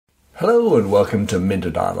Hello and welcome to Minter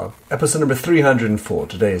Dialogue, episode number 304.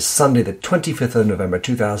 Today is Sunday the 25th of November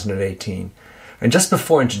 2018. And just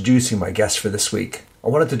before introducing my guest for this week, I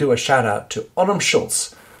wanted to do a shout out to Olem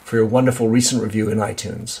Schultz for your wonderful recent review in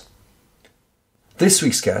iTunes. This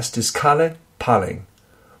week's guest is Kalle Palling,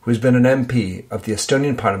 who has been an MP of the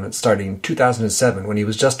Estonian Parliament starting in 2007 when he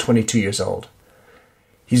was just 22 years old.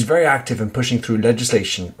 He's very active in pushing through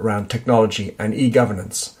legislation around technology and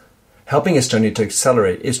e-governance, helping Estonia to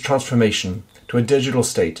accelerate its transformation to a digital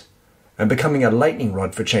state and becoming a lightning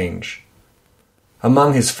rod for change.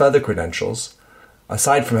 Among his further credentials,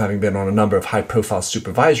 aside from having been on a number of high-profile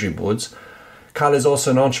supervisory boards, Kalle is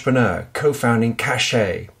also an entrepreneur, co-founding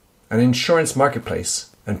Cachet, an insurance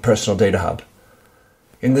marketplace and personal data hub.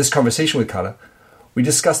 In this conversation with Kalle, we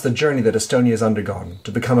discuss the journey that Estonia has undergone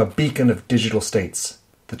to become a beacon of digital states,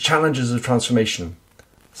 the challenges of transformation,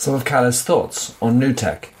 some of Kalle's thoughts on new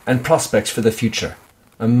tech and prospects for the future.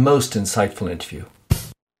 A most insightful interview.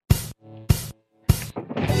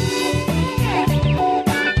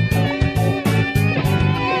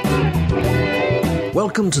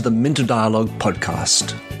 Welcome to the Minter Dialogue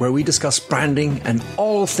podcast, where we discuss branding and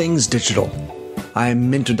all things digital. I am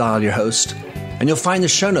Minter Dial, your host, and you'll find the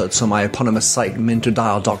show notes on my eponymous site,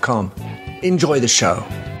 minterdial.com. Enjoy the show.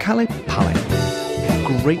 Kalle Palling.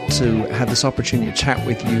 Great to have this opportunity to chat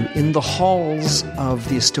with you in the halls of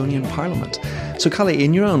the Estonian Parliament. So, Kalle,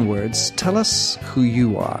 in your own words, tell us who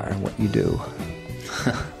you are and what you do.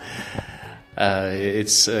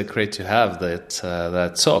 It's great to have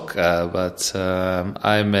that talk, but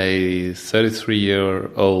I'm a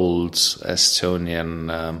 33-year-old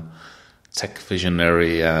Estonian tech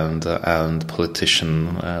visionary and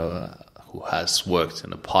politician who has worked in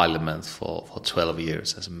the Parliament for 12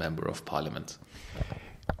 years as a member of Parliament.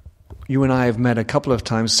 You and I have met a couple of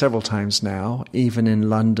times, several times now, even in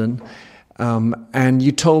London. And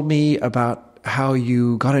you told me about how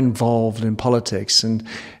you got involved in politics. And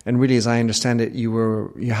really, as I understand it,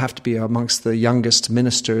 you have to be amongst the youngest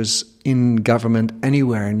ministers in government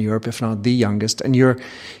anywhere in Europe, if not the youngest. And you're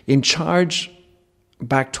in charge,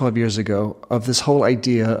 back 12 years ago, of this whole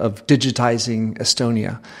idea of digitizing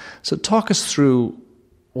Estonia. So talk us through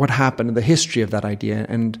what happened in the history of that idea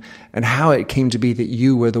and how it came to be that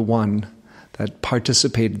you were the one that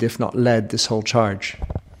participated, if not led, this whole charge.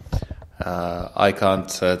 I can't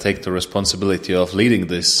take the responsibility of leading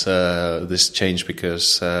this change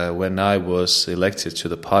because when I was elected to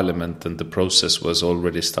the Parliament, and the process was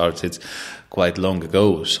already started quite long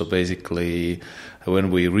ago. So basically, when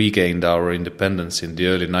we regained our independence in the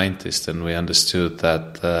early 90s, then we understood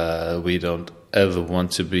that we don't ever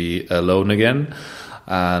want to be alone again.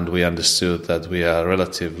 And we understood that we are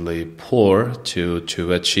relatively poor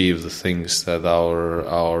to achieve the things that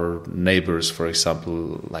our neighbors, for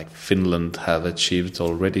example, like Finland, have achieved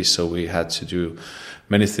already. So we had to do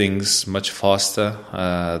many things much faster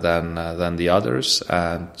than the others.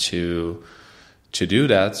 And to do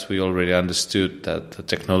that, we already understood that the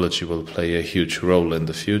technology will play a huge role in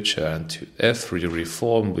the future. And to every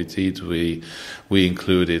reform we did, we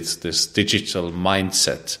included this digital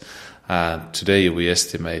mindset. Today we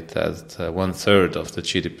estimate that 1/3 of the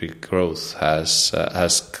GDP growth has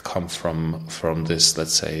come from this,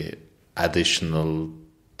 let's say, additional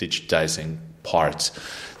digitizing part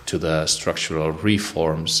to the structural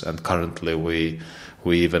reforms. And currently we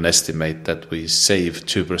even estimate that we save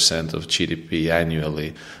 2% of GDP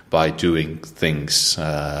annually by doing things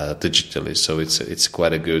digitally. So it's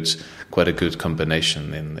quite a good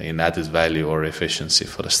combination in added value or efficiency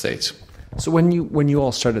for the state. So when you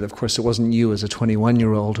all started, of course, it wasn't you as a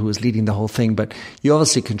 21-year-old who was leading the whole thing, but you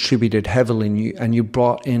obviously contributed heavily and you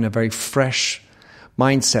brought in a very fresh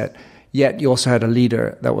mindset, yet you also had a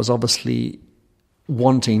leader that was obviously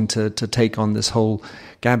wanting to take on this whole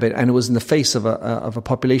gambit, and it was in the face of a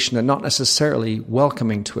population that not necessarily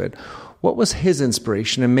welcoming to it. What was his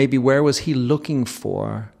inspiration, and maybe where was he looking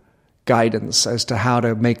for guidance as to how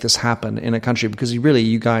to make this happen in a country? Because really,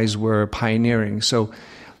 you guys were pioneering, so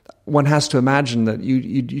one has to imagine that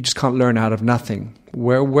you just can't learn out of nothing.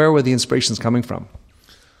 Where were the inspirations coming from?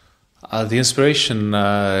 The inspiration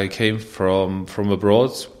came from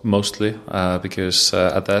abroad mostly, because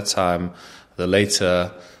at that time, the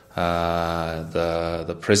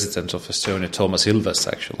president of Estonia, Toomas Ilves,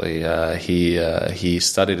 actually, he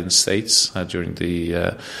studied in States during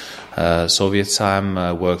the Soviet time,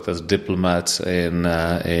 worked as a diplomat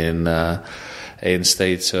in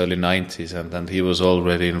States early 90s, and then he was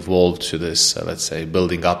already involved to this, let's say,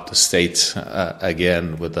 building up the state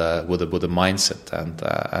again with a mindset,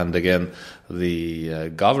 and again the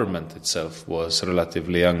government itself was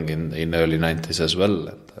relatively young in early 90s as well.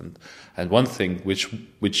 And one thing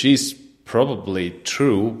which is probably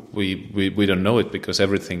true, we don't know it because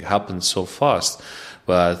everything happened so fast.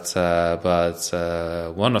 But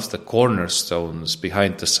one of the cornerstones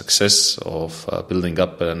behind the success of building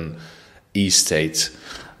up an e-state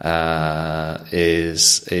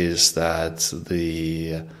is that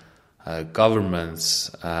the governments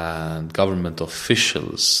and government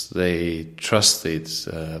officials, they trusted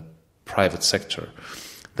private sector.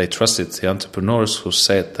 They trusted the entrepreneurs who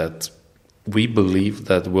said that we believe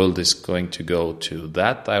that the world is going to go to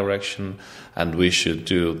that direction and we should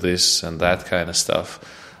do this and that kind of stuff.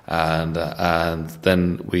 And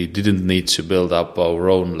then we didn't need to build up our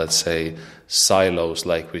own, let's say, silos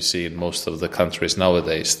like we see in most of the countries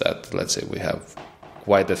nowadays, that, let's say, we have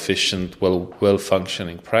quite efficient,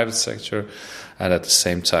 well-functioning private sector, and at the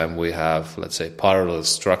same time we have, let's say, parallel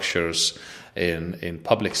structures in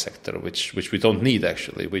public sector, which we don't need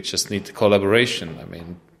actually. We just need collaboration. I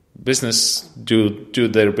mean, business do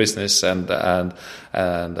their business, and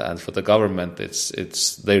for the government,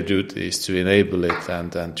 it's their duty is to enable it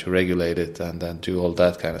and to regulate it and do all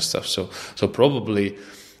that kind of stuff. So probably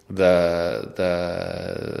the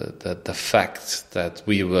fact that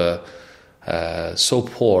we were so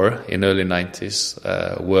poor in early 90s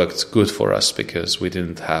worked good for us, because we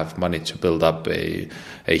didn't have money to build up a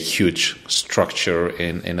huge structure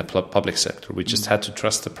in a public sector. We just had to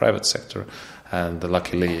trust the private sector, and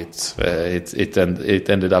luckily it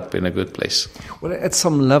ended up in a good place. Well, at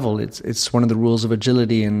some level, it's one of the rules of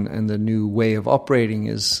agility and the new way of operating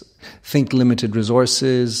is think limited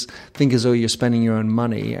resources, think as though you're spending your own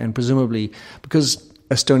money, and presumably because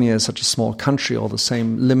Estonia is such a small country, all the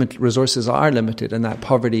same, resources are limited, and that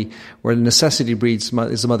poverty, where necessity is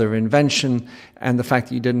the mother of invention, and the fact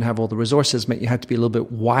that you didn't have all the resources meant you had to be a little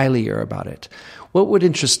bit wilier about it. What would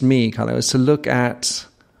interest me, Kalle, is to look at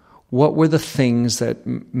what were the things that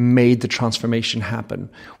made the transformation happen.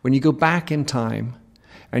 When you go back in time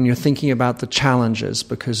and you're thinking about the challenges,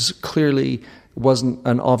 because clearly it wasn't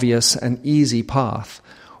an obvious and easy path,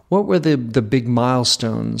 what were the big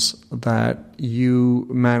milestones that you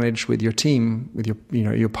managed with your team, with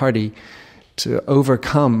your party, to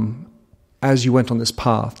overcome as you went on this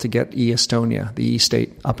path to get Estonia, the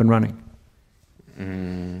e-state, up and running?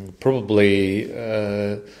 Probably,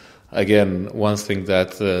 again, one thing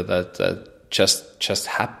that just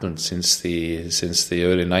happened since the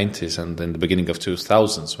early 90s and in the beginning of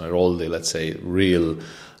 2000s, where all the, let's say, real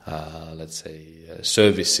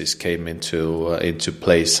services came into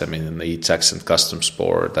place. I mean, the e-tax and customs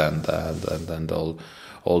board and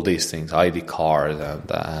all these things, ID card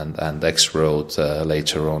and X-road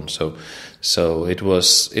later on. So it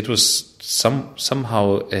was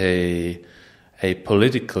somehow a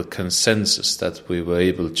political consensus that we were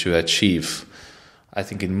able to achieve. I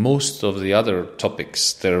think in most of the other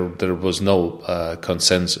topics there was no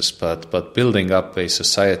consensus, but building up a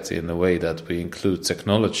society in a way that we include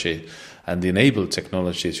technology and enable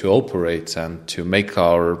technology to operate and to make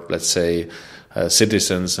our, let's say,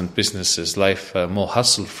 citizens and businesses' life more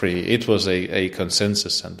hassle-free, it was a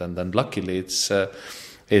consensus, and luckily it's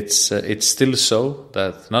still so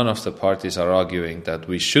that none of the parties are arguing that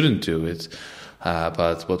we shouldn't do it.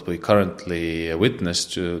 But what we currently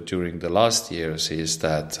witnessed during the last years is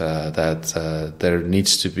that there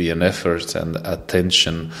needs to be an effort and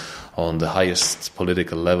attention on the highest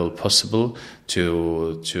political level possible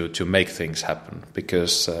to make things happen.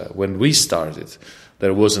 Because when we started,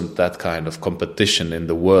 there wasn't that kind of competition in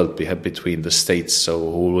the world between the states. So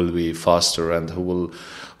who will be faster and who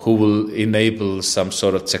will enable some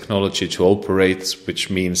sort of technology to operate, which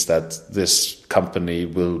means that this company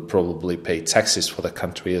will probably pay taxes for the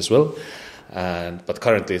country as well. But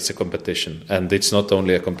currently it's a competition, and it's not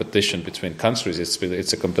only a competition between countries,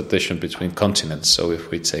 it's a competition between continents. So if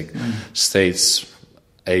we take states,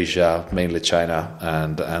 Asia, mainly China,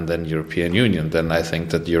 and then European Union, then I think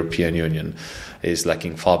that the European Union is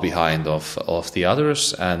lagging far behind of the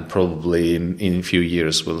others, and probably in a few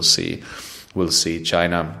years we'll see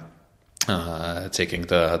China taking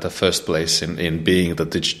the first place in being the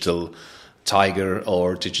digital tiger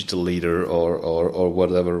or digital leader or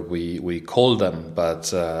whatever we call them. But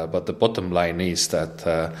the bottom line is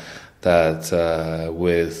that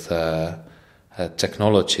with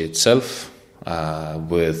technology itself,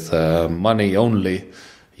 with money only,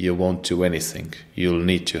 you won't do anything. You'll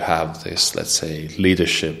need to have this, let's say,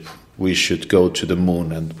 leadership. We should go to the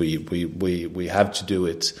moon, and we have to do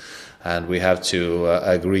it. and we have to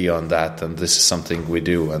agree on that, and this is something we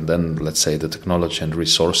do, and then let's say the technology and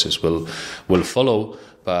resources will follow.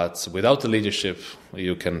 But without the leadership,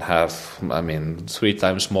 you can have, 3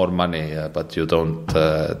 times more money, but you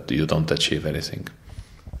don't achieve anything.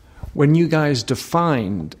 When you guys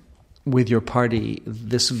defined with your party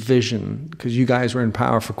this vision, because you guys were in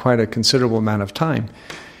power for quite a considerable amount of time,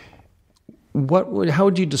 how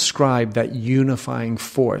would you describe that unifying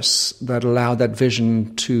force that allowed that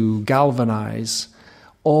vision to galvanize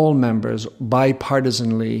all members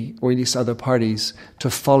bipartisanly, or at least other parties, to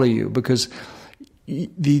follow you? Because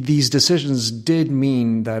these decisions did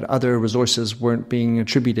mean that other resources weren't being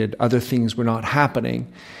attributed, other things were not happening,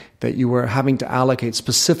 that you were having to allocate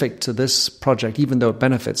specific to this project, even though it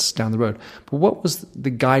benefits down the road. But what was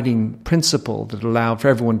the guiding principle that allowed for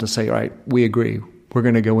everyone to say, all right, we agree, we're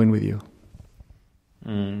going to go in with you?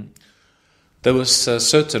 There was a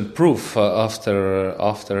certain proof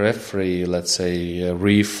after every, let's say,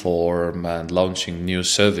 reform and launching new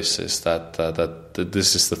services that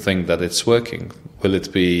this is the thing, that it's working. Will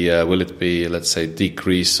it be let's say,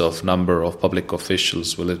 decrease of number of public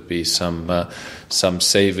officials? Will it be some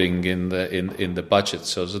saving in the budget?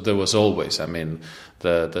 So there was always,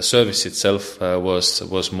 the service itself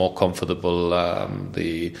was more comfortable.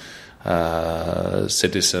 The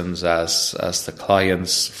citizens as the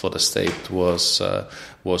clients for the state was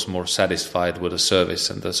more satisfied with the service,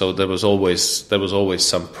 and so there was always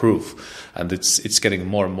some proof, and it's getting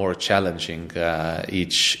more and more challenging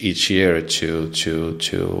each year to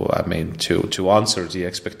answer the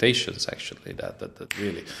expectations, actually, that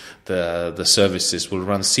really the services will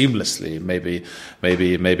run seamlessly, maybe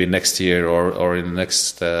next year or in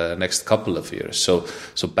the next couple of years. So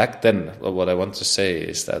back then, what I want to say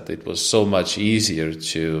is that it was so much easier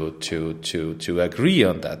to agree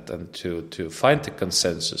on that, and to find the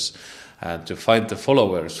consensus, and to find the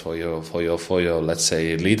followers for your let's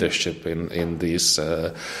say, leadership in this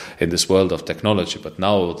world of technology. But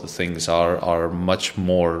now the things are much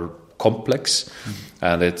more complex,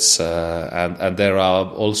 and it's and there are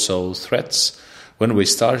also threats. When we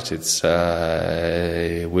started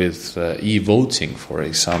with e-voting, for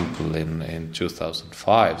example, in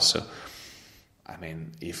 2005, so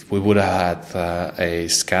if we would have had a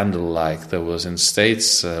scandal like there was in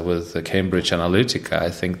States with the Cambridge Analytica,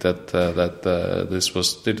 I think that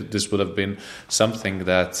this would have been something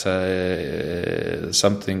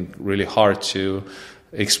something really hard to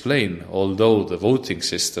explain. Although the voting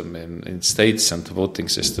system in States and the voting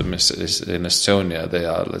system is in Estonia, they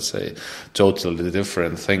are, let's say, totally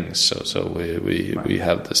different things. So we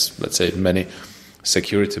have this, let's say, many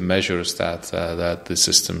security measures that the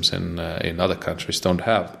systems in other countries don't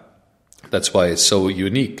have. That's why it's so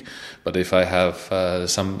unique. But if I have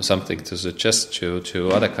something to suggest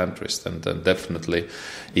to other countries, then definitely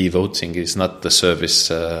e-voting is not the service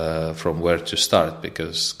from where to start,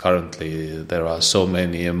 because currently there are so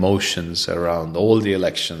many emotions around all the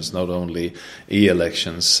elections, not only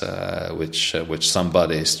e-elections, which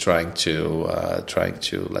somebody is trying to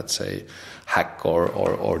let's say, hack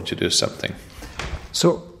or to do something.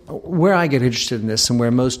 So where I get interested in this, and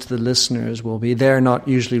where most of the listeners will be, they're not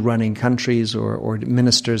usually running countries or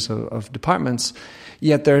ministers of departments,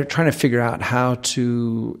 yet they're trying to figure out how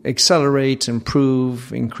to accelerate,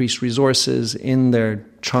 improve, increase resources in their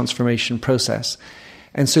transformation process.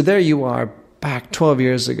 And so there you are back 12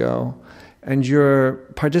 years ago, and you're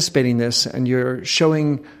participating in this, and you're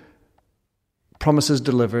showing promises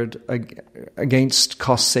delivered against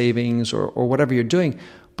cost savings or whatever you're doing.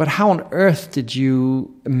 But how on earth did you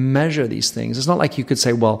measure these things? It's not like you could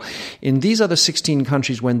say, well, in these other 16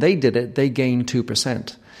 countries, when they did it, they gained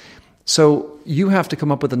 2%. So you have to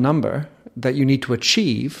come up with a number that you need to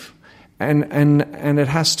achieve, and it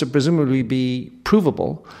has to presumably be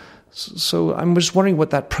provable. So I'm just wondering what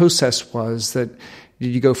that process was. Did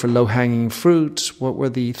you go for low-hanging fruit? What were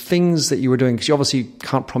the things that you were doing? Because you obviously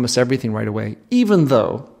can't promise everything right away, even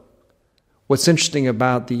though what's interesting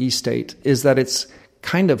about the e-state is that it's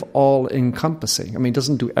kind of all-encompassing. It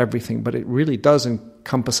doesn't do everything, but it really does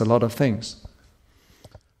encompass a lot of things.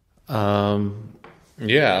 It's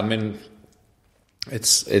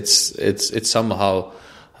somehow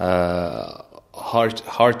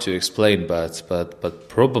hard to explain, but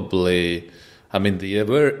probably I mean, the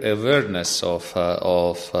awareness of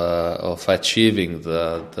achieving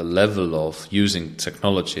the level of using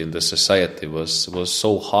technology in the society was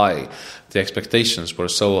so high. The expectations were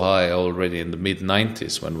so high already in the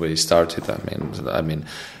mid-90s when we started. I mean,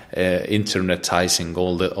 internetizing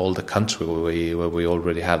all the country where we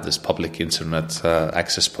already have this public internet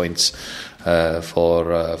access points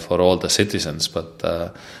for all the citizens,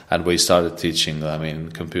 and we started teaching, I mean,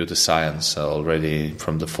 computer science already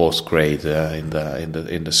from the 4th grade in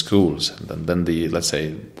the schools, and then let's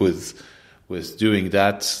say with doing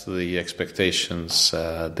that, the expectations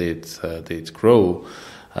did grow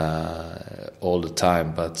all the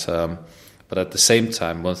time, but at the same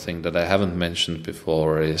time, one thing that I haven't mentioned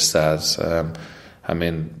before is that I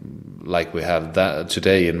mean, like we have that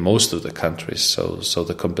today in most of the countries. So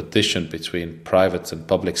the competition between private and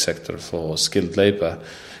public sector for skilled labor,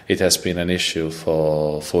 it has been an issue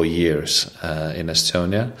for years in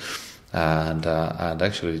Estonia, and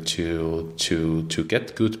actually to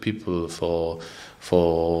get good people for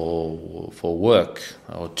work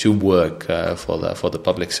or to work for the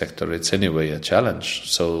public sector, it's anyway a challenge.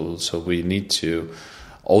 So we need to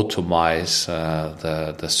automate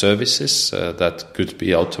the services that could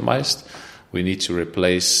be automated. We need to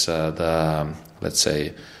replace the, let's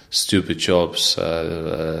say, stupid jobs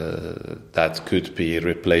that could be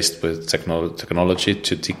replaced with technology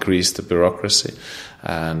to decrease the bureaucracy,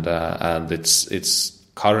 and it's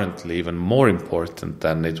currently even more important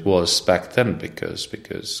than it was back then, because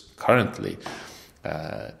currently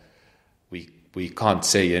we can't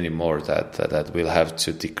say anymore that we'll have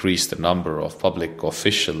to decrease the number of public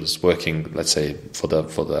officials working, let's say, for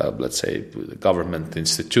the let's say government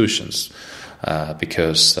institutions,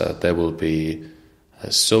 because there will be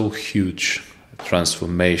a so huge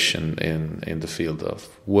transformation in the field of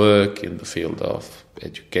work, in the field of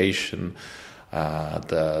education.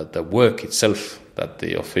 The work itself that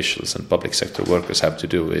the officials and public sector workers have to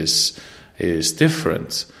do is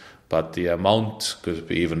different, but the amount could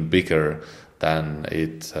be even bigger than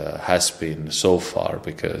it has been so far,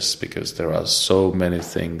 because there are so many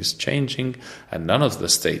things changing, and none of the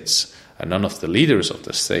states and none of the leaders of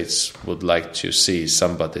the states would like to see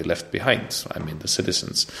somebody left behind. I mean, the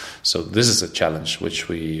citizens. So this is a challenge which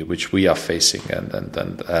we are facing,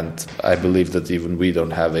 and I believe that even we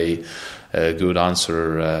don't have a good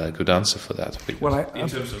answer for that. Well, in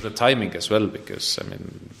terms of the timing as well, because I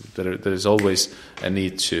mean, there is always a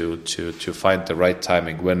need to find the right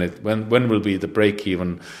timing. When will be the break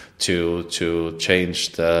even to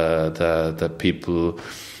change the people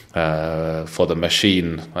for the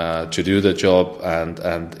machine to do the job,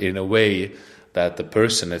 and in a way that the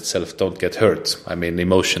person itself don't get hurt. I mean,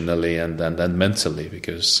 emotionally and mentally,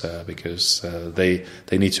 because they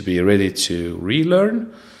need to be ready to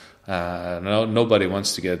relearn. Nobody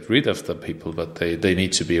wants to get rid of the people, but they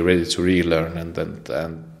need to be ready to relearn, and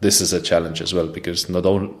this is a challenge as well, because not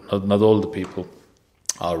all the people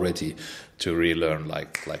are ready to relearn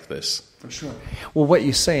like this. For sure. Well, what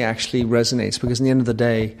you say actually resonates, because in the end of the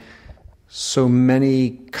day, so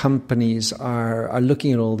many companies are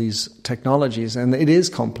looking at all these technologies, and it is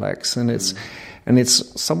complex, and it's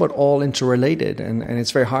somewhat all interrelated, and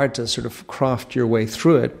it's very hard to sort of craft your way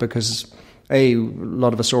through it, because a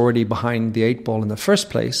lot of us are already behind the 8 ball in the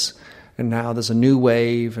first place, and now there's a new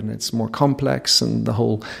wave, and it's more complex, and the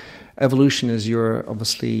whole evolution is you're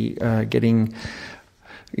obviously getting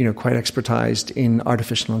quite expertised in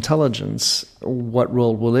artificial intelligence. What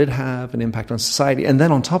role will it have, an impact on society? And then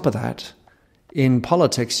on top of that, in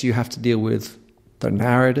politics, you have to deal with the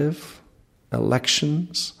narrative,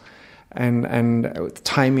 elections, and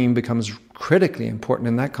timing becomes critically important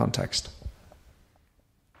in that context.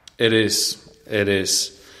 It is,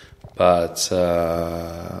 but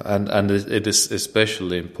and it is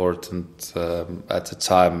especially important at a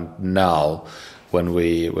time now when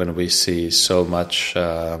we see so much,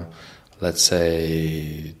 let's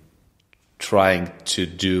say, trying to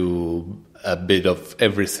do a bit of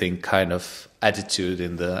everything kind of attitude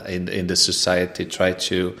in the society, try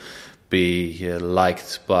to be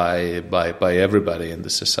liked by everybody in the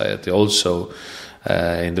society, also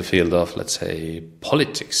in the field of, let's say,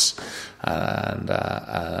 politics, and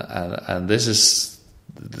this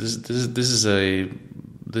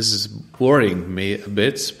is worrying me a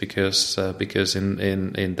bit, because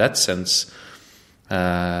in that sense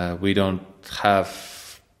we don't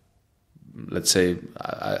have, let's say,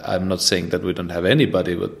 I'm not saying that we don't have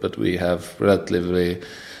anybody, but we have relatively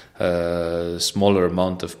smaller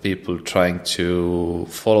amount of people trying to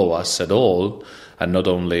follow us at all, and not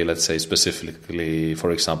only, let's say, specifically,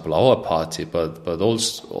 for example, our party, but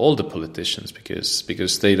also all the politicians,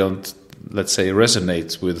 because they don't let's say,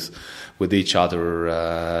 resonate with each other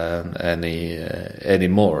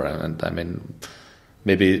anymore. And I mean,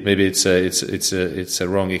 maybe it's a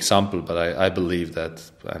wrong example, but I believe that.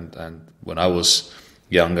 And when I was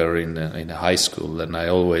younger in high school, and I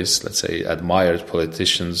always, let's say, admired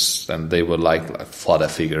politicians, and they were like father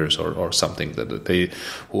figures or something who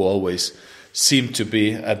always seemed to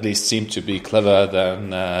be clever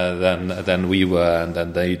than we were, and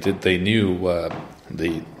then they knew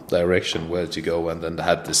the direction where to go, and then they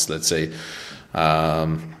had this, let's say,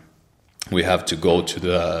 we have to go to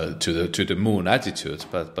the moon attitude.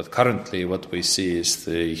 But currently, what we see is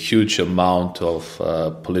the huge amount of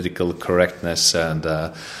political correctness and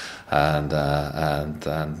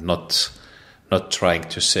not trying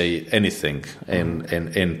to say anything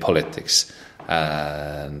in politics,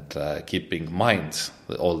 and keeping in mind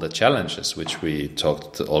all the challenges which we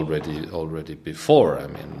talked already before. I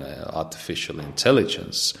mean, artificial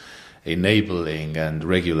intelligence, enabling and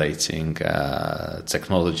regulating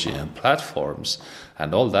technology and platforms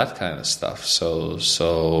and all that kind of stuff.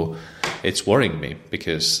 So it's worrying me,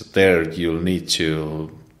 because there you'll need to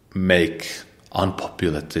make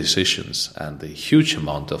unpopular decisions, and the huge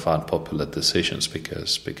amount of unpopular decisions,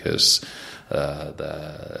 because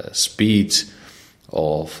the speed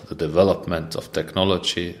of the development of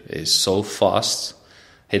technology is so fast.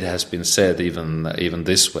 It has been said even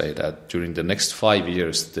this way, that during the next 5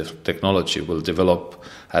 years, the technology will develop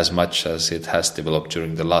as much as it has developed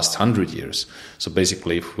during the last 100 years. So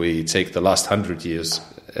basically, if we take the last 100 years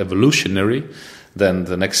evolutionary, then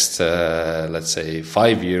the next, let's say,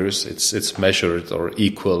 5 years, it's measured or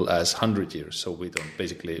equal as 100 years. So we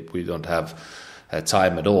don't have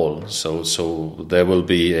time at all. So there will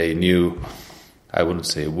be a new, I wouldn't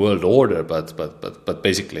say world order, but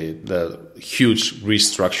basically the huge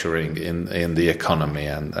restructuring in the economy,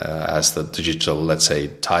 and as the digital, let's say,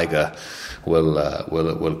 tiger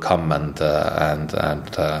will come and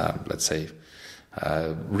let's say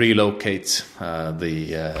relocate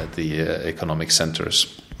the economic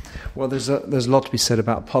centers. Well, there's a lot to be said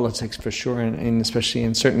about politics for sure, and especially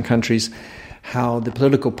in certain countries, how the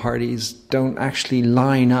political parties don't actually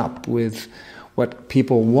line up with what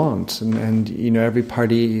people want, and you know, every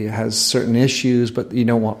party has certain issues, but you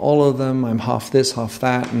don't want all of them. I'm half this, half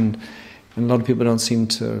that, and a lot of people don't seem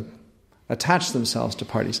to attach themselves to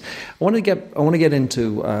parties. I want to get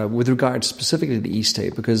into with regard specifically to the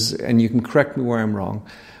e-state, because, and you can correct me where I'm wrong,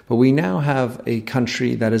 but we now have a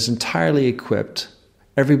country that is entirely equipped.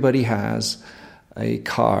 Everybody has a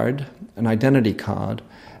card, an identity card,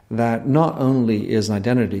 that not only is an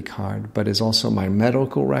identity card, but is also my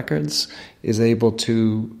medical records, is able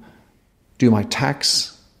to do my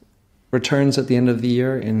tax returns at the end of the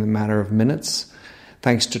year in a matter of minutes,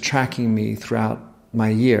 thanks to tracking me throughout my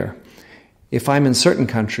year. If I'm in certain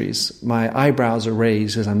countries, my eyebrows are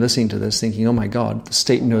raised as I'm listening to this, thinking, oh my God, the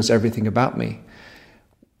state knows everything about me.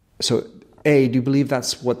 So, A, do you believe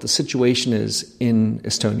that's what the situation is in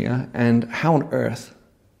Estonia? And how on earth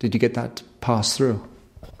did you get that to pass through?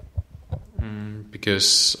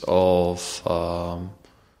 Because of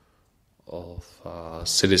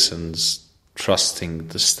citizens trusting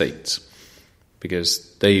the state,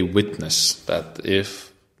 because they witness that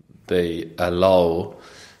if they allow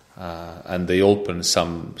and they open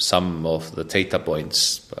some of the data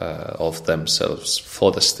points of themselves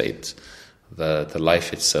for the state, the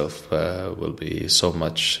life itself will be so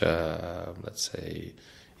much, let's say,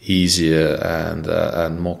 easier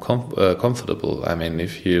and more comfortable. I mean,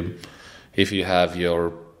 if you have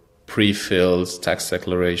your pre-filled tax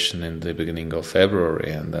declaration in the beginning of February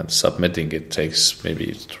and then submitting it takes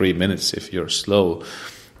maybe 3 minutes if you're slow,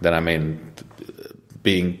 then I mean,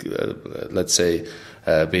 being, let's say,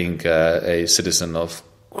 being a citizen of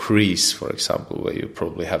Greece, for example, where you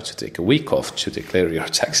probably have to take a week off to declare your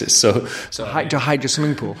taxes. So to hide your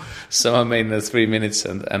swimming pool. So I mean, the 3 minutes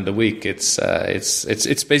and a week, it's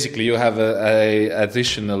basically you have a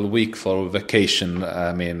additional week for vacation.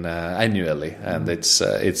 I mean, annually, and it's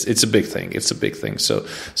a big thing. It's a big thing. So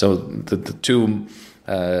the two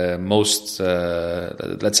most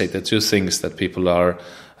let's say the two things that people are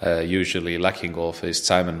usually lacking of is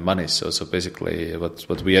time and money. So basically,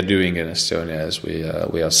 what we are doing in Estonia is we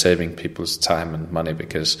are saving people's time and money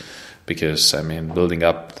because I mean, building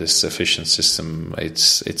up this efficient system, it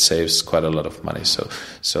saves quite a lot of money. So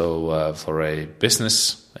for a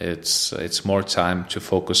business, it's more time to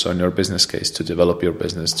focus on your business case, to develop your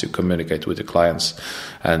business, to communicate with the clients,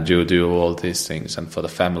 and you do all these things. And for the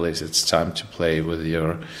families, it's time to play with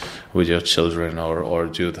your children or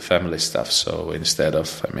do the family stuff. So instead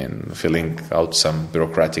of, I mean, filling out some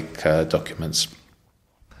bureaucratic documents.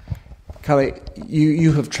 Kalle,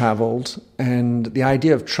 you have travelled, and the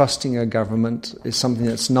idea of trusting a government is something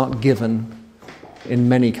that's not given in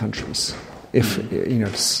many countries. If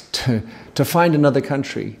to find another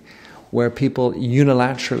country where people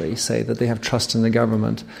unilaterally say that they have trust in the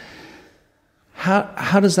government,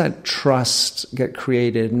 how does that trust get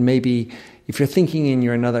created? And maybe if you're thinking in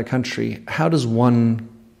your another country, how does one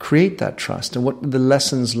create that trust? And what are the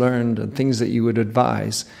lessons learned and things that you would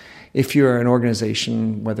advise if you're an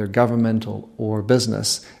organization, whether governmental or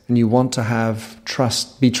business, and you want to have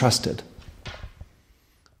trust, be trusted?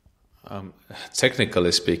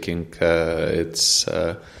 Technically speaking, it's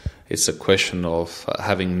a question of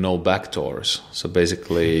having no backdoors. So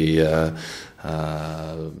basically,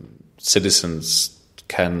 citizens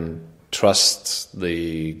can trust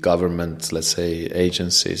the government, let's say,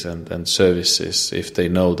 agencies and services if they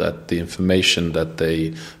know that the information that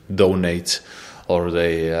they donate or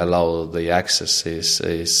they allow the access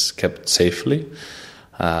is kept safely,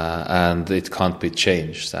 and it can't be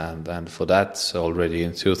changed. And for that, already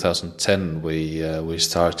in 2010, we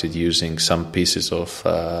started using some pieces of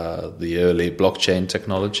the early blockchain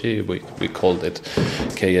technology. We called it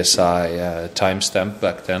KSI timestamp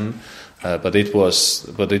back then. But it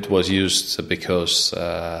was used because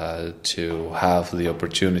to have the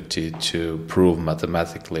opportunity to prove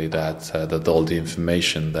mathematically that all the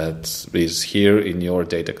information that is here in your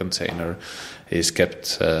data container is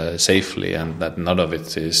kept safely, and that none of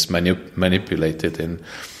it is manipulated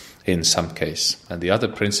in some case. And the other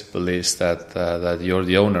principle is that you're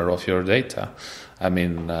the owner of your data. I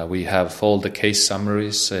mean, we have all the case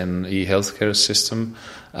summaries in e-healthcare system,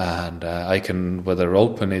 and I can whether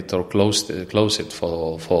open it or close it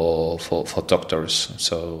for doctors.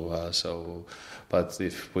 So, but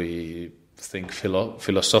if we think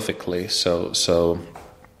philosophically, so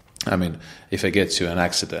I mean, if I get to an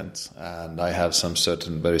accident and I have some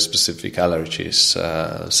certain very specific allergies,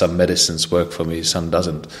 some medicines work for me, some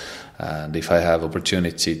doesn't, and if I have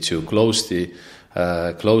opportunity to close the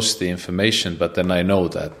information, but then I know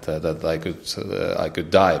that I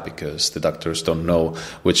could die because the doctors don't know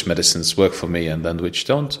which medicines work for me and then which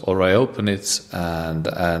don't, or I open it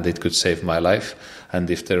and it could save my life. And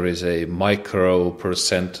if there is a micro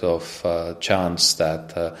 % of chance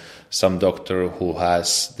that some doctor who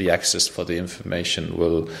has the access for the information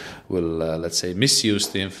will let's say misuse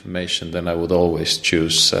the information, then I would always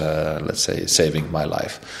choose let's say saving my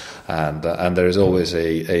life. And there is always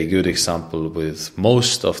a good example with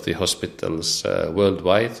most of the hospitals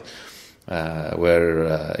worldwide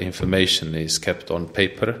where information is kept on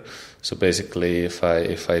paper. So basically, if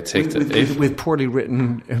I take with poorly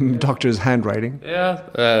written doctors' handwriting,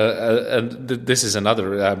 and this is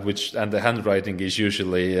another and the handwriting is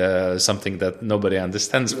usually something that nobody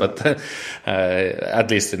understands, but at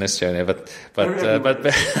least in Estonia. But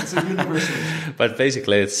it's a university. But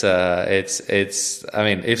basically, it's I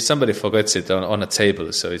mean, if somebody forgets it on a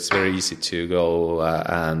table, so it's very easy to go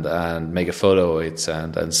and make a photo of it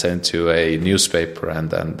and send to a newspaper, and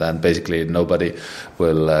basically nobody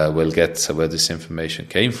will get where this information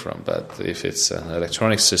came from. But if it's an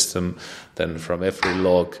electronic system, then from every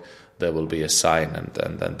log there will be a sign,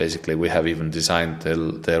 and then basically we have even designed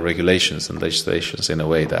the regulations and legislations in a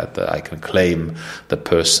way that I can claim the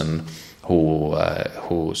person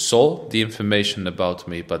who saw the information about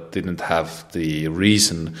me but didn't have the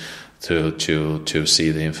reason to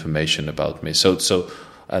see the information about me. So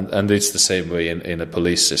and it's the same way in a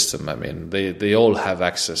police system. I mean, they all have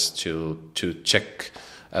access to check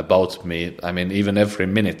about me, I mean, even every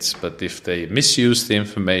minute. But if they misuse the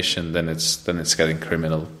information, then it's getting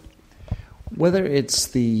criminal. Whether it's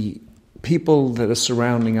the people that are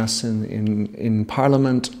surrounding us in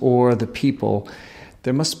Parliament or the people,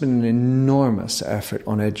 there must have been an enormous effort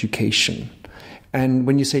on education. And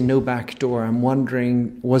when you say no backdoor, I'm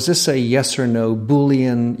wondering, was this a yes or no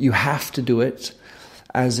Boolean, you have to do it,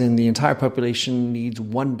 as in the entire population needs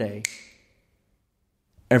 1 day?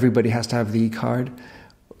 Everybody has to have the e-card.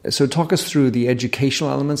 So talk us through the educational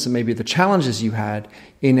elements and maybe the challenges you had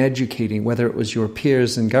in educating, whether it was your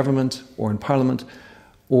peers in government or in Parliament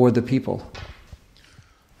or the people.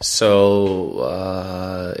 So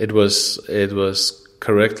it was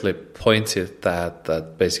correctly pointed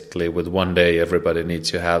that basically with 1 day everybody needs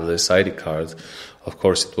to have this ID card. Of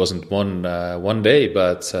course, it wasn't one day,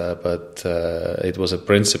 but it was a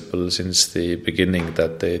principle since the beginning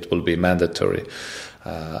that it will be mandatory.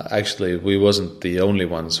 Actually, we wasn't the only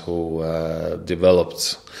ones who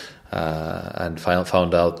developed and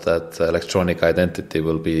found out that electronic identity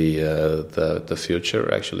will be the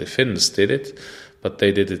future. Actually, Finns did it, but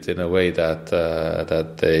they did it in a way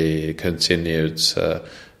that they continued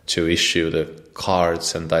to issue the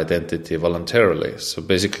cards and identity voluntarily. So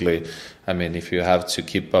basically, I mean, if you have to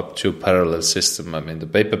keep up two parallel systems, I mean, the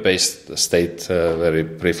paper-based state, very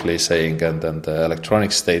briefly saying, and then the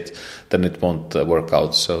electronic state, then it won't work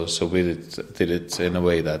out. So we did it in a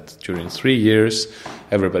way that during 3 years,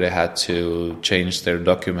 everybody had to change their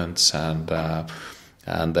documents,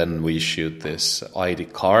 and then we issued this ID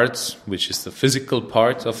cards, which is the physical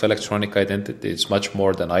part of electronic identity. It's much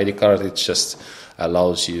more than ID card. It just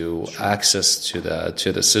allows you access to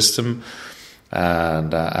the system.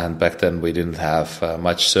 And back then we didn't have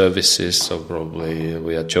much services, so probably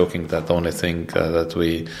we are joking that the only thing that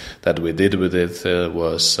we did with it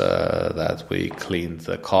was that we cleaned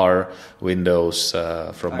the car windows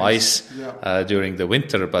from ice during the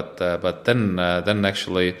winter. But then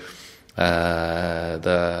actually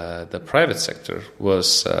the private sector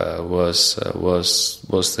was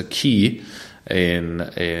the key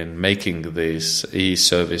in making these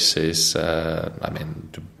e-services,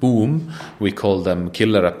 to boom. We call them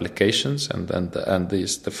killer applications, and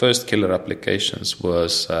the first killer applications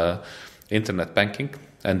was internet banking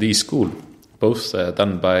and e-school, both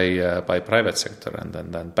done by private sector.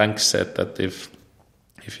 And then banks said that if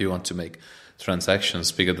you want to make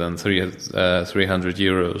transactions bigger than 300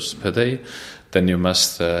 euros per day, then you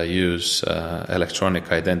must use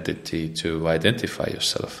electronic identity to identify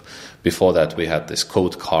yourself. Before that, we had these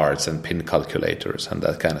code cards and PIN calculators and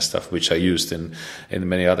that kind of stuff, which are used in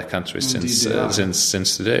many other countries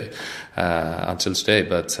since today, until today.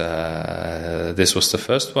 But this was the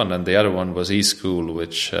first one, and the other one was e-school,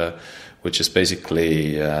 which is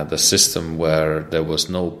basically the system where there was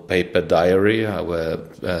no paper diary, where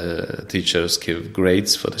teachers give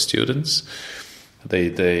grades for the students.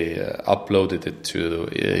 They uploaded it to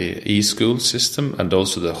the e-school system, and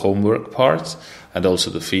also the homework part, and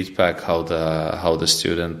also the feedback how the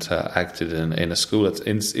student acted in a school.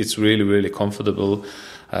 It's really, really comfortable.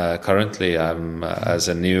 Currently, I'm as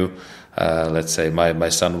a new. Let's say my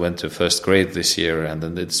son went to first grade this year, and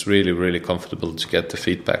then it's really, really comfortable to get the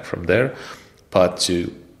feedback from there. But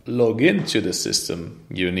to log into the system,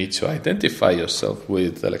 you need to identify yourself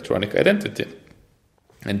with electronic identity.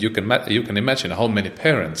 And you can imagine how many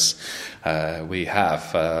parents we have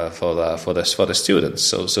for the students.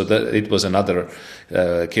 So that it was another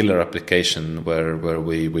killer application where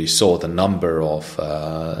we saw the number of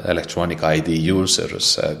electronic ID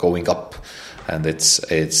users going up. And it's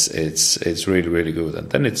really, really good.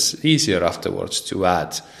 And then it's easier afterwards to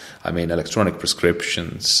add, electronic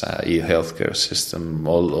prescriptions, e-healthcare system,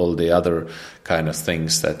 all the other kind of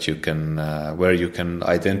things that you can, where you can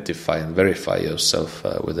identify and verify yourself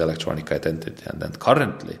with electronic identity. And then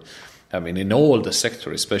currently, in all the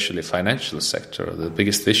sector, especially financial sector, the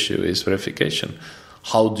biggest issue is verification.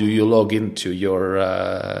 How do you log into your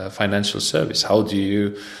financial service? How do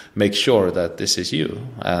you make sure that this is you?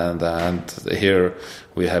 And here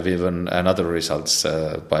we have even another results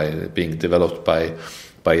by being developed by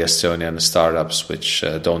Estonian startups, which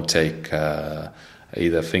don't take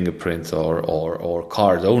either fingerprint or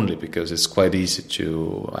card only, because it's quite easy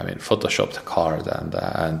to Photoshop the card and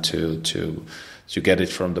to get it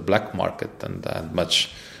from the black market, and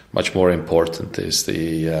much more important is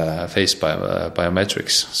the face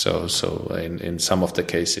biometrics. So in some of the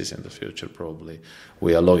cases in the future, probably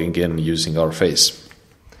we are logging in using our face.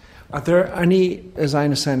 Are there any, as I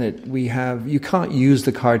understand it, you can't use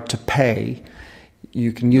the card to pay.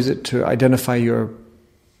 You can use it to identify your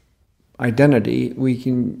identity. We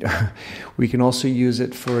can also use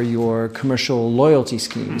it for your commercial loyalty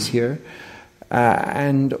schemes here.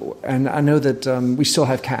 And I know that we still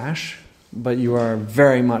have cash, but you are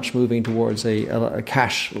very much moving towards a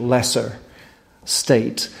cash-lesser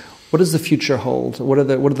state. What does the future hold? What are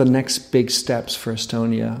the next big steps for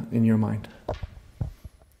Estonia in your mind?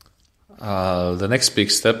 The next big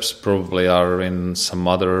steps probably are in some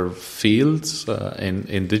other fields,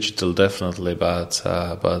 in digital definitely, but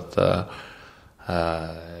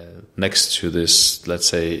next to this, let's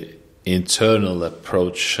say, internal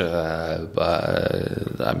approach,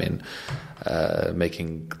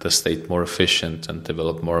 making the state more efficient and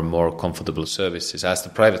develop more and more comfortable services, as the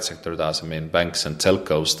private sector does. Banks and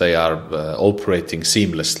telcos, they are operating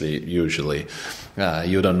seamlessly usually.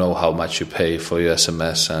 You don't know how much you pay for your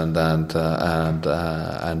SMS and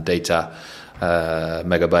data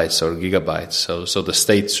megabytes or gigabytes. So the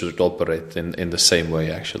state should operate in the same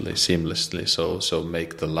way, actually, seamlessly. So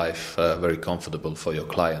make the life very comfortable for your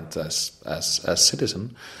client as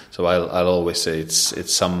citizen. So I'll always say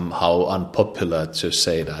it's somehow unpopular to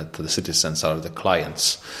say that the citizens are the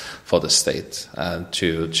clients for the state, and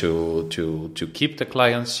to keep the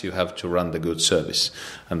clients, you have to run the good service,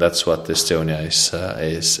 and that's what Estonia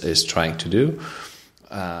is trying to do.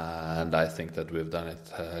 And I think that we've done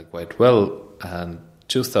it quite well. And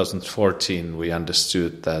 2014, we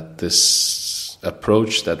understood that this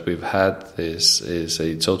approach that we've had is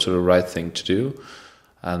a totally right thing to do.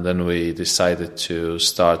 And then we decided to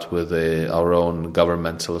start with our own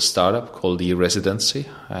governmental startup called e-residency.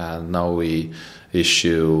 And now we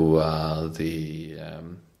issue the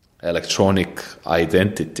electronic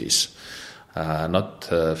identities. Not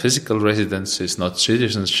physical residencies, not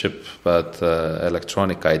citizenship, but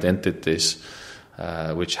electronic identities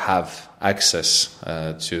which have access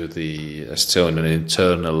to the Estonian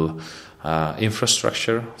internal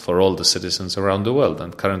infrastructure for all the citizens around the world.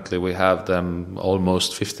 And currently we have them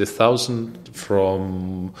almost 50,000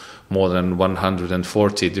 from more than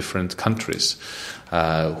 140 different countries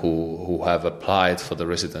who have applied for the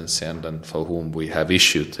residency and for whom we have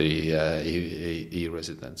issued the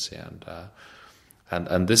e-residency.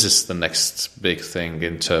 And this is the next big thing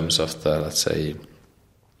in terms of the, let's say,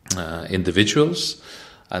 individuals,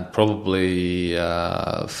 and probably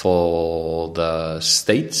for the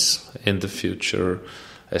states in the future,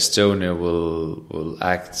 Estonia will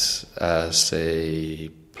act as a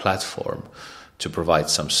platform to provide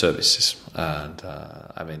some services. And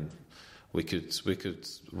I mean, we could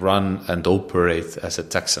run and operate as a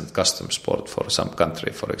tax and customs port for some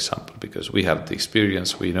country, for example, because we have the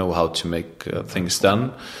experience, we know how to make things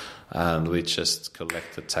done, and we just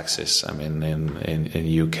collect the taxes. I mean,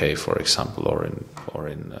 in UK, for example,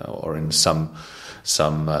 or in some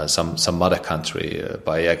other country,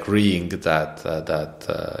 by agreeing that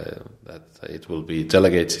it will be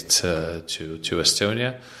delegated to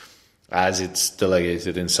Estonia, as it's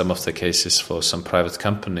delegated in some of the cases for some private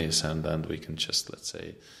companies, and we can just, let's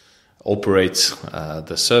say, operate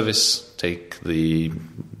the service, take the,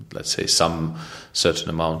 let's say, some certain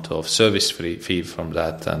amount of service fee from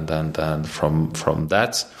that, and then from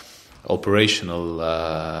that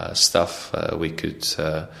operational stuff, we could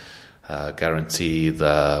guarantee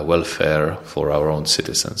the welfare for our own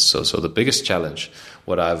citizens. So the biggest challenge,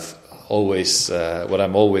 what I'm always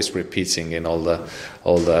repeating in all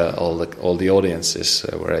the audiences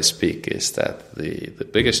where I speak, is that the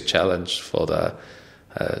biggest challenge for the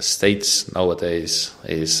states nowadays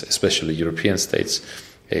is, especially European states,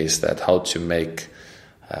 is that how to make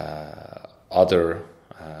other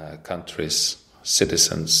countries'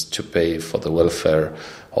 citizens to pay for the welfare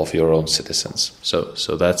of your own citizens. So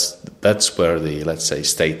that's where the, let's say,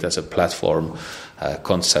 state as a platform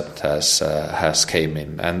concept has came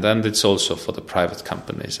in, and then it's also for the private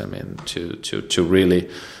companies. I mean, to really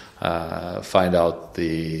find out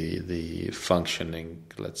the functioning,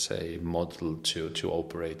 let's say, model to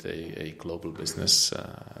operate a global business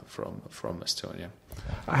from Estonia.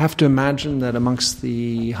 I have to imagine that amongst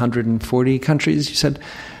the 140 countries you said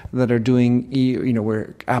that are doing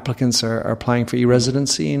where applicants are applying for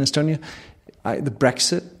e-residency in Estonia, the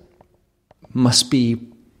Brexit must be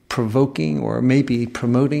provoking or maybe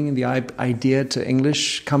promoting the idea to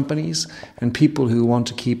English companies and people who want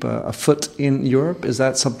to keep a foot in Europe. Is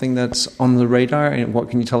that something that's on the radar, and what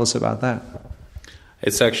can you tell us about that?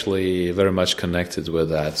 It's actually very much connected with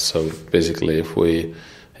that. So basically,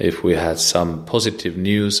 if we had some positive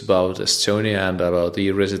news about Estonia and about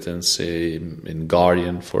e-residency in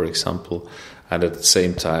Guardian, for example, and at the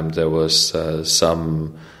same time there was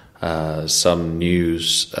some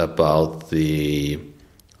news about the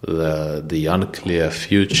unclear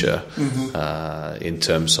future in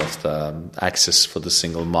terms of the access for the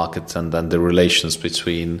single market, and then the relations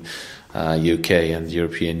between UK and the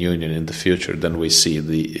European Union in the future, then we see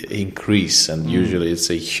the increase, and usually it's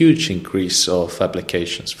a huge increase of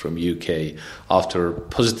applications from UK after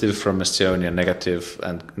positive from Estonia, negative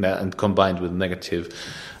and combined with negative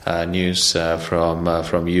news from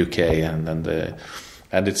UK,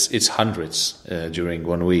 and it's hundreds during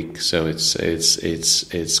 1 week, so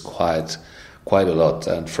it's quite a lot,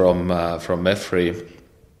 and from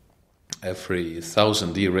every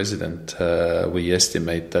 1,000 e-resident, we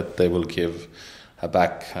estimate that they will give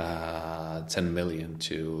back 10 million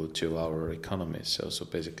to our economy. So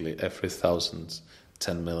basically every 1,000,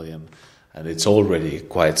 10 million, and it's already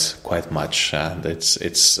quite much, and it's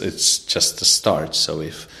just a start. So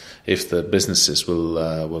if the businesses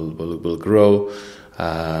will grow,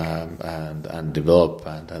 and develop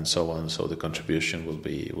and so on. So the contribution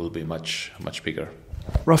will be much bigger.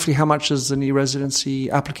 Roughly, how much does the new residency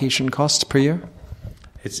application cost per year?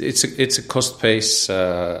 It's a cost base.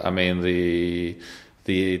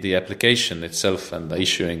 The application itself and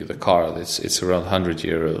issuing the card, it's around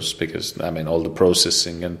 €100 because all the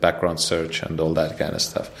processing and background search and all that kind of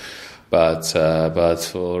stuff. But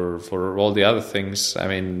for all the other things,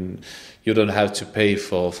 you don't have to pay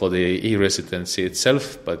for the e-residency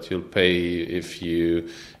itself, but you'll pay if you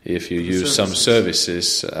use some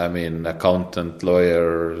services. Accountant,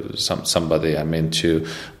 lawyer, somebody.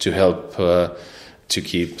 To help. To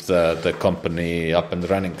keep the company up and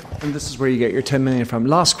running. And this is where you get your 10 million from.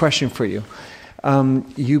 Last question for you.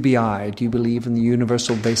 UBI, do you believe in the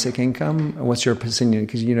universal basic income? What's your opinion?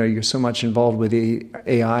 Because you're so much involved with the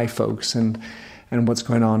AI folks and what's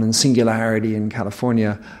going on in Singularity in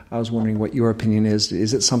California. I was wondering what your opinion is.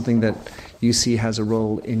 Is it something that you see has a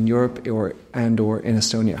role in Europe or in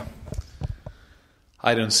Estonia?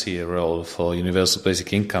 I don't see a role for universal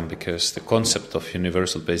basic income because the concept of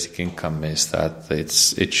universal basic income is that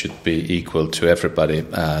it should be equal to everybody,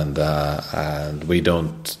 and we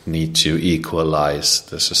don't need to equalize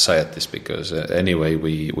the societies because anyway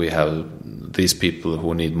we have these people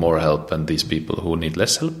who need more help and these people who need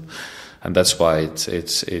less help, and that's why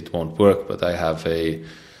it won't work. But I have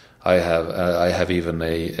even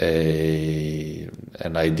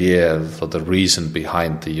an idea for the reason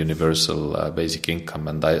behind the universal basic income,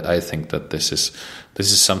 and I think that this is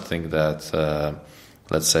something that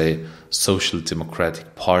let's say social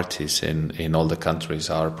democratic parties in all the countries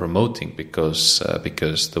are promoting because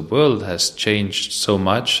the world has changed so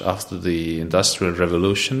much after the Industrial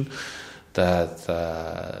Revolution that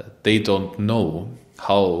they don't know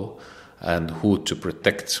how and who to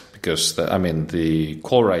protect. Because the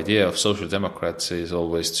core idea of social democrats is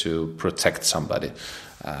always to protect somebody,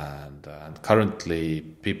 and currently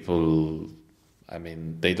people,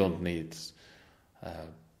 they don't need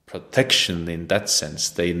protection in that sense.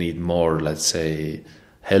 They need more, let's say,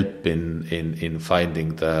 help in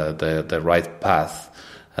finding the right path,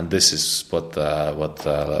 and this is what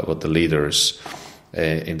the leaders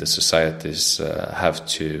in the societies have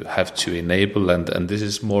to enable, and this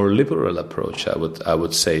is more liberal approach. I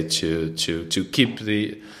would say to keep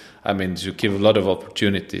to give a lot of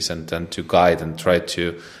opportunities and to guide and try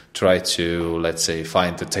to let's say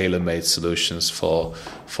find the tailor-made solutions for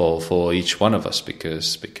each one of us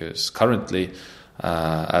because currently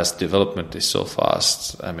as development is so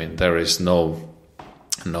fast, there is no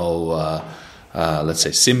let's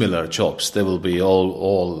say similar jobs. There will be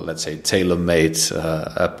all let's say tailor-made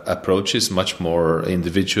approaches, much more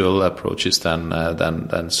individual approaches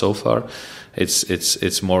than so far.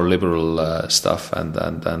 It's more liberal stuff,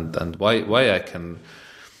 and why I can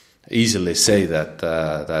easily say that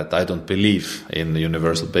I don't believe in the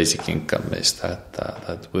universal basic income is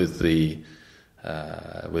that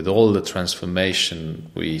with all the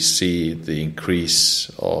transformation we see the increase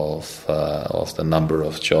of the number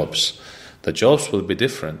of jobs. The jobs will be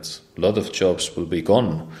different. A lot of jobs will be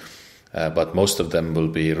gone, but most of them will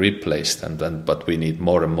be replaced. But we need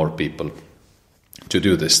more and more people to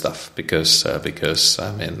do this stuff because there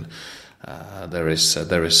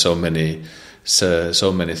is so many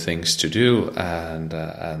things to do,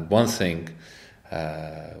 and one thing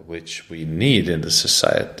which we need in the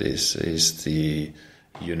societies is the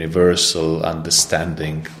universal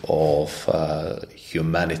understanding of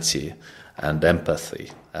humanity and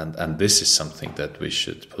empathy, and this is something that we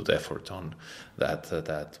should put effort on.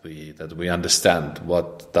 That we understand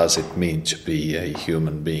what does it mean to be a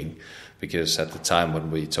human being, because at the time when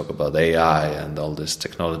we talk about AI and all this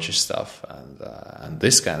technology stuff and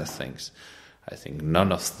this kind of things, I think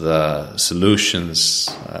none of the solutions,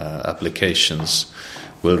 applications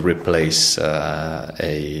will replace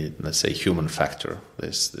a, let's say, human factor,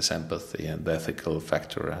 this empathy and ethical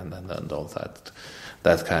factor and all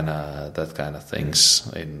that kind of things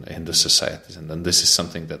in the societies, and then this is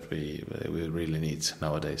something that we really need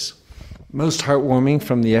nowadays. Most heartwarming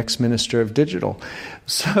from the ex-Minister of Digital.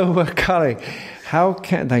 So, Kalle,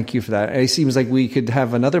 thank you for that. It seems like we could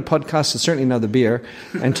have another podcast, certainly another beer,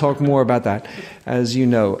 and talk more about that. As you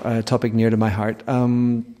know, a topic near to my heart.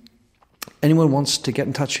 Anyone wants to get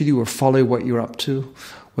in touch with you or follow what you're up to?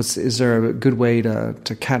 Is there a good way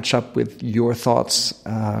to catch up with your thoughts,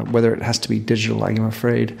 whether it has to be digital, I'm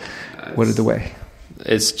afraid? What are the way?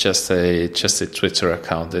 It's just a Twitter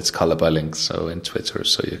account. It's Kalle Palling, so in Twitter,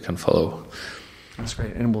 so you can follow. That's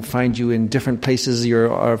great. And we'll find you in different places. You're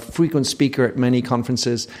a frequent speaker at many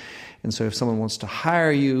conferences. And so if someone wants to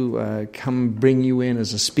hire you, come bring you in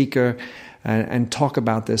as a speaker, and talk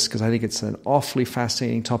about this, because I think it's an awfully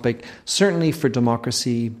fascinating topic, certainly for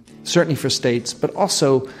democracy, certainly for states, but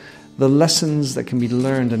also the lessons that can be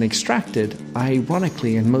learned and extracted,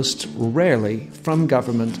 ironically and most rarely, from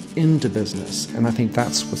government into business. And I think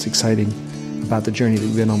that's what's exciting about the journey that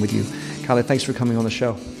we've been on with you. Kalle, thanks for coming on the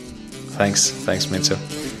show. Thanks, Minto.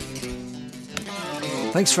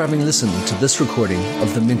 Thanks for having listened to this recording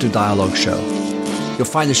of the Minto Dialogue Show. You'll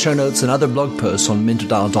find the show notes and other blog posts on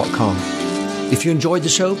mintodial.com. If you enjoyed the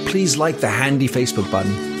show, please like the handy Facebook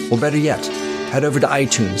button, or better yet, head over to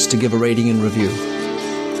iTunes to give a rating and review.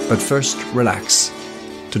 But first, relax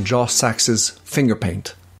to Josh Sachs's Finger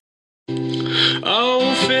Paint.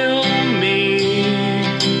 Oh, fill me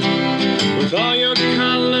with all your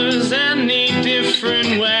colors, any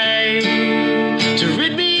different way to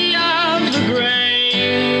rid me of the gray,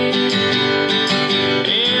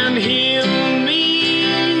 and heal me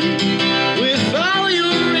with all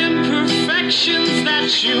your imperfections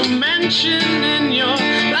that you mention in your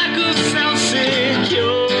lack of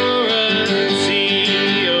self-security.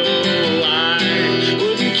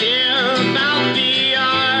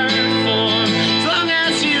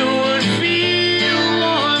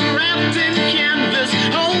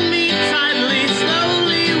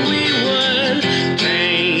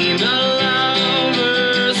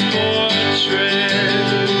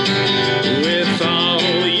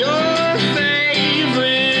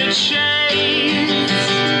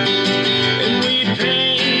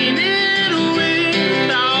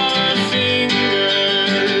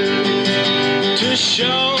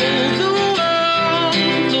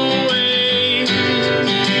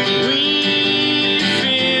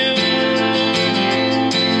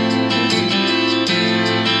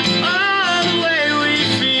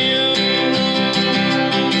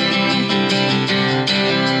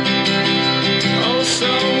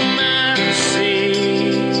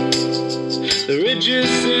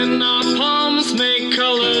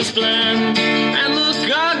 Blend and look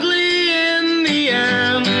ugly in the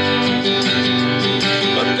end,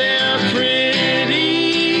 but they're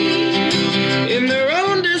pretty in their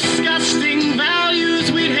own disgusting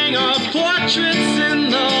values. We'd hang our portraits in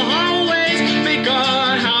the hallways, make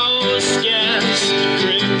our house guests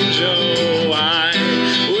cringe. Oh, I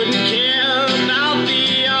wouldn't care about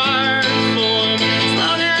the art form as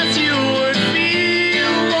long as you would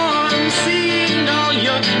feel warm seeing all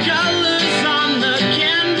your colors on the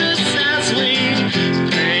canvas as we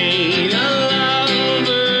paint a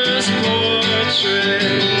lover's portrait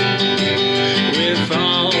with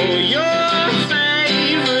all your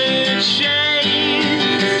favorite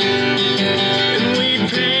shades, and we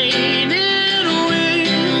paint it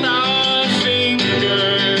with our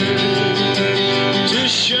fingers to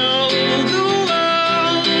show the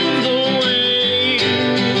world the way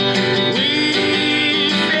we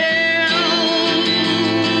feel.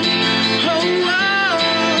 Oh,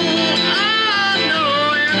 I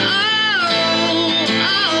know it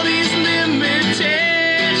all these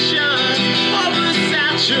limitations,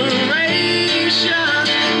 oversaturation.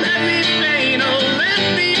 Let me paint, oh, let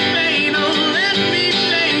me paint, oh, let me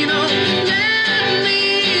paint, oh, let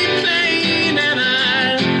me paint, and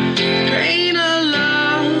I paint a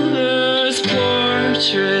lover's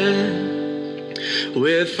portrait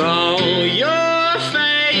with all